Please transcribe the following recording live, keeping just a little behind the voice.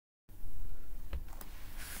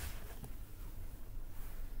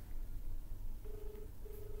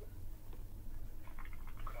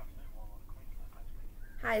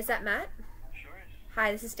Hi, is that Matt? Sure is.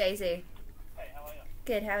 Hi, this is Daisy. Hey, how are you?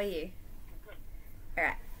 Good, how are you? Good.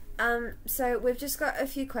 Alright. So we've just got a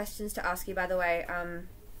few questions to ask you, by the way.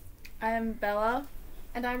 I'm Bella.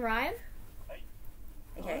 And I'm Ryan. Hey.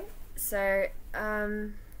 Okay. So, You guys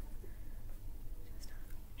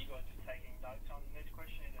just taking notes on this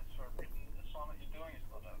question? Is it sort of written assignment you're doing? It's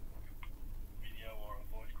not a video or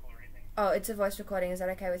a voice call or anything? oh, it's a voice recording. Is that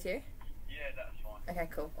okay with you? Yeah, that's fine. Okay,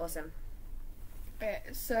 cool. Awesome. Okay,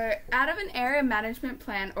 so out of an area management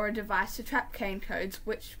plan or a device to trap cane toads,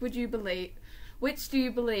 which do you believe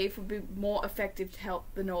would be more effective to help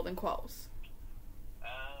the northern quolls?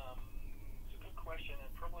 It's a good question,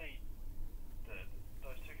 and probably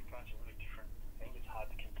those two components are really different. I think it's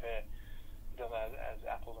hard to compare them as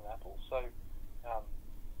apples and apples. So,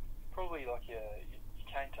 probably like your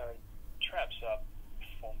cane toad traps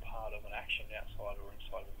form part of an action outside or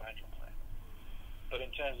inside of a management plan. But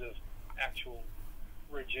in terms of actual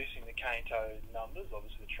reducing the cane toad numbers,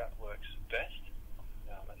 obviously the trap works best,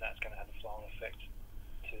 and that's going to have a flow-on effect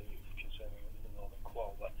to conserving the northern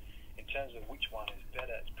quoll. But in terms of which one is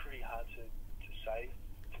better, it's pretty hard to say,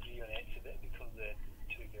 to give you an answer there, because they're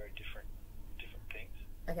two very different things.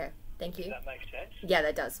 Okay, thank you. Does that make sense? Yeah,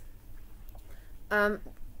 that does.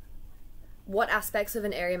 What aspects of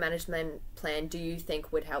an area management plan do you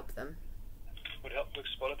think would help them? Would help with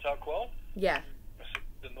spotted tail quoll? Yeah.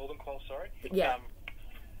 The northern quoll, sorry? Yeah.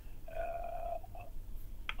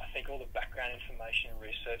 I think all the background information and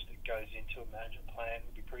research that goes into a management plan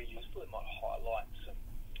would be pretty useful. It might highlight some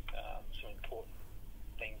important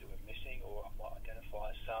things that we're missing, or might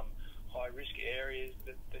identify some high-risk areas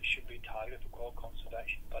that should be targeted for quoll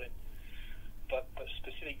conservation. But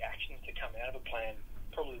specific actions to come out of a plan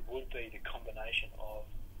probably would be the combination of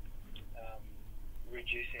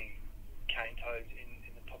reducing cane toads in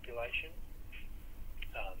the population,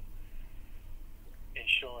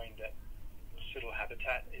 ensuring that suitable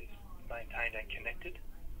habitat is maintained and connected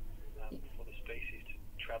for the species to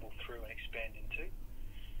travel through and expand into.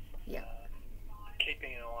 Yeah.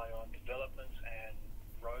 Keeping an eye on developments and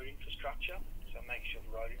road infrastructure, so make sure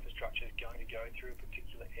the road infrastructure is going to go through a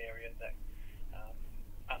particular area, that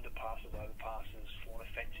underpasses, overpasses, fauna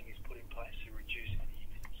fencing is put in place to reduce any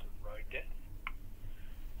incidence of road death.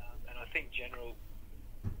 And I think general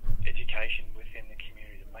education within the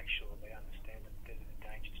community to make sure they understand that there's an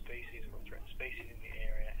endangered species or a threatened species in the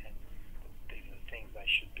area, and these are the things they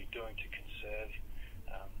should be doing to conserve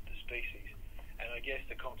the species. And I guess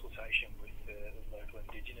the consultation with the local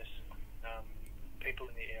Indigenous people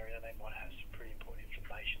in the area, they might have some pretty important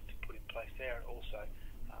information to put in place there, and also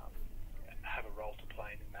have a role to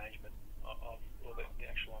play in the management of the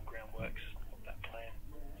actual on-ground works of that plan.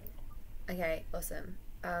 Okay, awesome.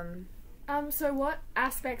 So what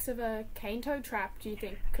aspects of a cane toad trap do you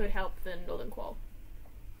think could help the northern quoll?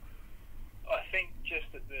 I think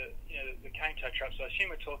just that the cane toad traps. So I assume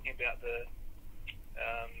we're talking about the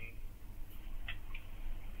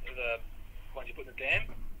ones you put in the dam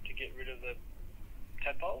to get rid of the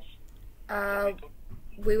tadpoles.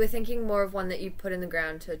 We were thinking more of one that you put in the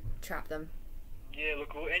ground to trap them. Yeah,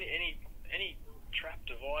 look, well, any trap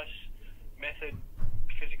device, method,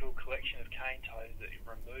 physical collection of cane toads that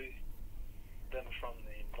remove them from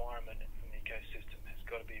the environment and from the ecosystem has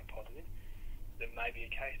got to be a positive. There may be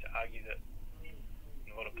a case to argue that in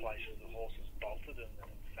a lot of places the horse is bolted, and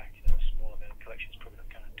in fact, a small amount of collection is probably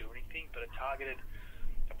not going to do anything. But a targeted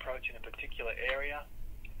approach in a particular area,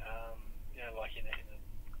 like in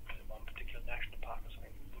one particular national park or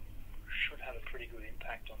something, should have a pretty good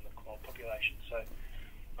impact on the quoll population. So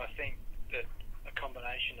I think that a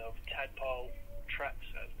combination of tadpole traps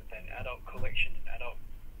and adult collection and adult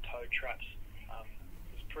toad traps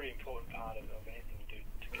is a pretty important part of anything you do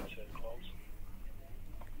to conserve quolls.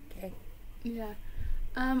 Okay. Yeah.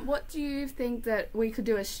 What do you think that we could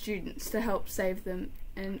do as students to help save them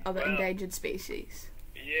and other endangered species?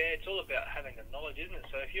 Yeah, it's all about having the knowledge, isn't it?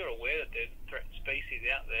 So if you're aware that there's threatened species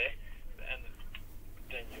out there, and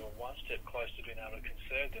then you're one step closer to being able to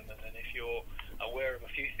conserve them. And then if you're aware of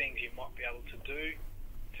a few things you might be able to do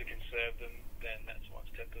to conserve them, then that's one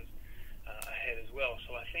step ahead as well.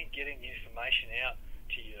 So I think getting the information out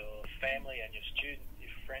to your family and your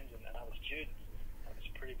friends and other students is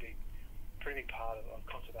a pretty big part of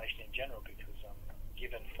conservation in general, because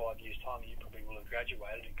given 5 years' time you probably will have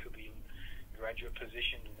graduated and could be in graduate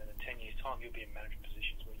positions, and then in 10 years' time you'll be in management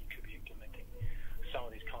positions where you could be implementing some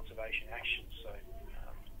of these conservation actions. So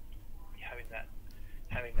having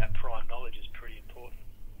that prior knowledge is pretty important.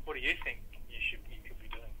 What do you think you could be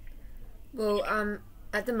doing? Well,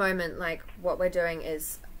 at the moment, like, what we're doing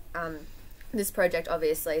is this project,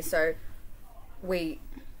 obviously, so we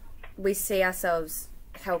see ourselves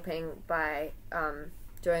helping by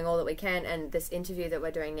doing all that we can, and this interview that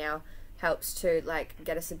we're doing now helps to like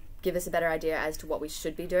give us a better idea as to what we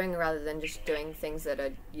should be doing rather than just doing things that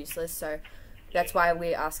are useless. So that's why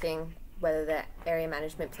we're asking whether the area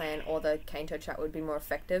management plan or the cane toad trap would be more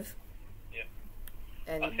effective. Yeah.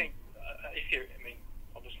 And I think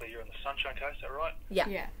obviously you're on the Sunshine Coast, is that right? yeah.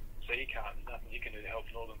 Yeah. So there's nothing you can do to help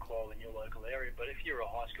northern quail in your local area. But if you're a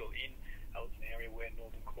high school in an area where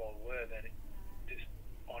northern quail were, then there's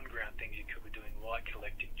on-ground things you could be doing, like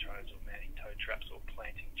collecting troves or manning toad traps or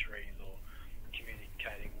planting trees or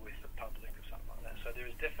communicating with the public or something like that. So there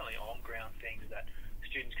is definitely on-ground things that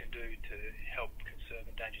students can do to help conserve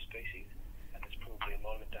endangered species, and there's probably a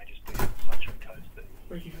lot of endangered species on the Sunshine Coast that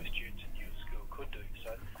students in your school could do.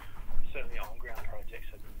 So certainly on-ground projects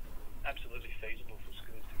are absolutely feasible for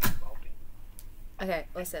schools to get involved in. Okay,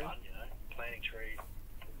 awesome. Fun, planting trees,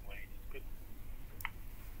 putting weeds, good.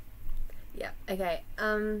 Yeah. Okay.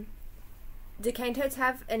 Do cane toads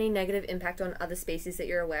have any negative impact on other species that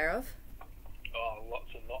you're aware of? Oh,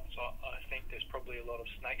 lots and lots. I think there's probably a lot of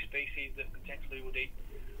snake species that potentially would eat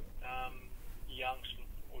young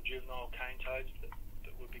or juvenile cane toads that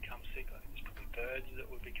would become sick. I think there's probably birds that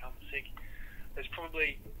would become sick. There's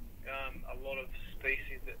probably a lot of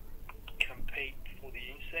species that compete for the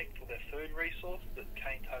insect, for their food resource that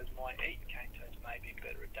cane toads might eat. Cane toads may be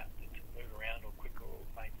better adapted to move around or quicker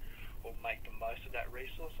or make the most of that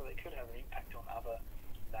resource, so they could have an impact on other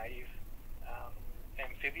native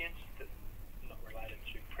amphibians that not related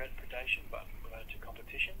to predation but related to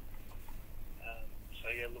competition. So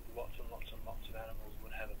yeah, look, lots and lots and lots of animals would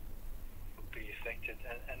be affected,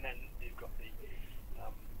 and then you've got the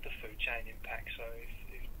food chain impact. So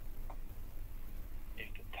if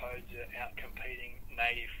the toads are out competing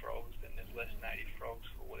native frogs, then there's less native frogs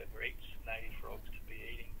for whatever eats native frogs to be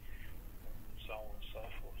eating, so on and so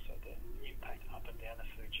forth. So the impact up and down the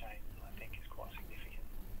food chain, I think, is quite significant.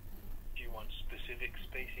 Do you want specific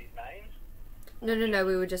species names? No.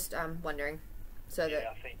 We were just wondering. So yeah,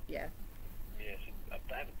 that I think. Yeah. Yes,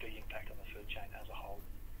 they have a big impact on the food chain as a whole.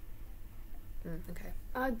 Okay.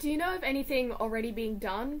 Do you know of anything already being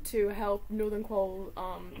done to help northern quail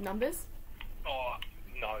numbers? Oh,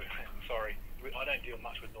 no, sorry. I don't deal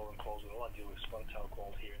much with northern quails at all. I deal with spotted-tailed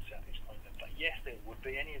quails here in South East Queensland. But yes, there would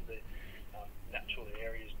be. Any of the natural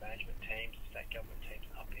areas management teams, state government teams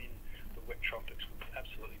up in the wet tropics would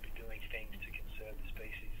absolutely be doing things to conserve the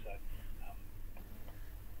species. So,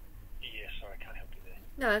 yeah, sorry, I can't help you there.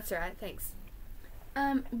 No, that's all right. Thanks.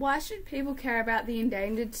 Why should people care about the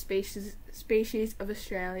endangered species of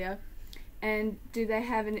Australia, and do they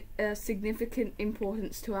have a significant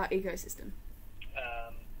importance to our ecosystem?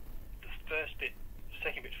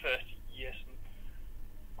 Second bit first, yes,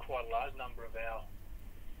 quite a large number of our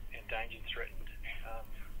endangered, threatened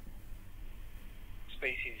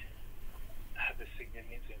species have a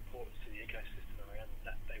significance and importance to the ecosystem around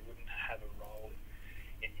them that they wouldn't have a role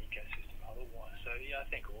in the ecosystem otherwise. So yeah, I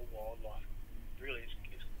think all wildlife really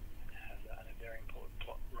has a very important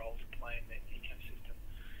role to play in the ecosystem.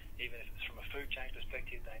 Even if it's from a food chain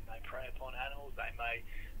perspective, they may prey upon animals, they may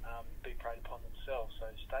be preyed upon themselves. So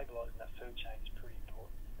stabilising that food chain is pretty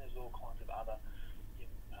important. There's all kinds of other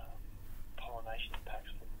pollination impacts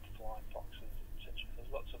for flying foxes, etc. There's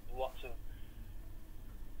lots of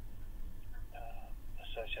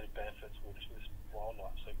associated benefits with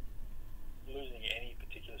wildlife. So losing any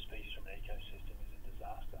particular species from an ecosystem is a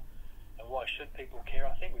disaster. And why should people care?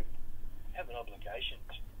 I think we have an obligation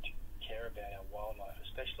to care about our wildlife,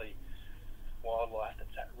 especially wildlife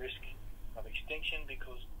that's at risk of extinction,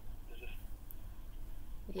 because there's a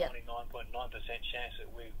 99.9% chance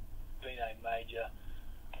that we've been a major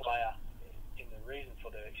player in the reason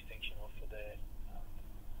for their extinction or for their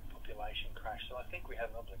population crash. So I think we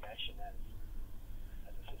have an obligation as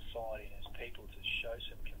a society and as people to show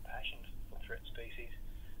some compassion for threat species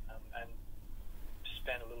and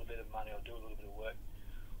spend a little bit of money or do a little bit of work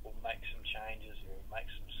or make some changes or make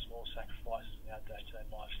some small sacrifices in our day-to-day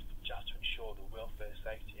lives just to ensure the welfare,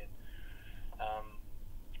 safety and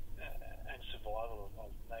survival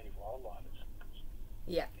of native wildlife.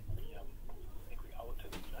 Yeah. I think we owe it to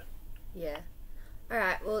them, Yeah.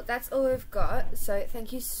 Alright, well that's all we've got, so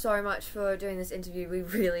thank you so much for doing this interview. We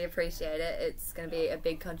really appreciate it. It's going to be a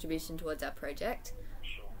big contribution towards our project.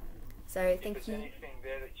 Sure. So thank if you. there's anything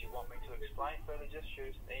there that you want me to explain further, just shoot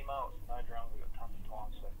us an email. It's no drama, we've got tons of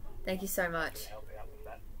time, so Thank you so much. help out with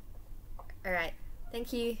that. Alright,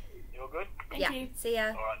 thank you. You all good? Thank yeah, you. see ya.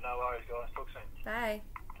 Alright, no worries guys, talk soon. Bye.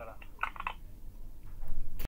 Ta-da.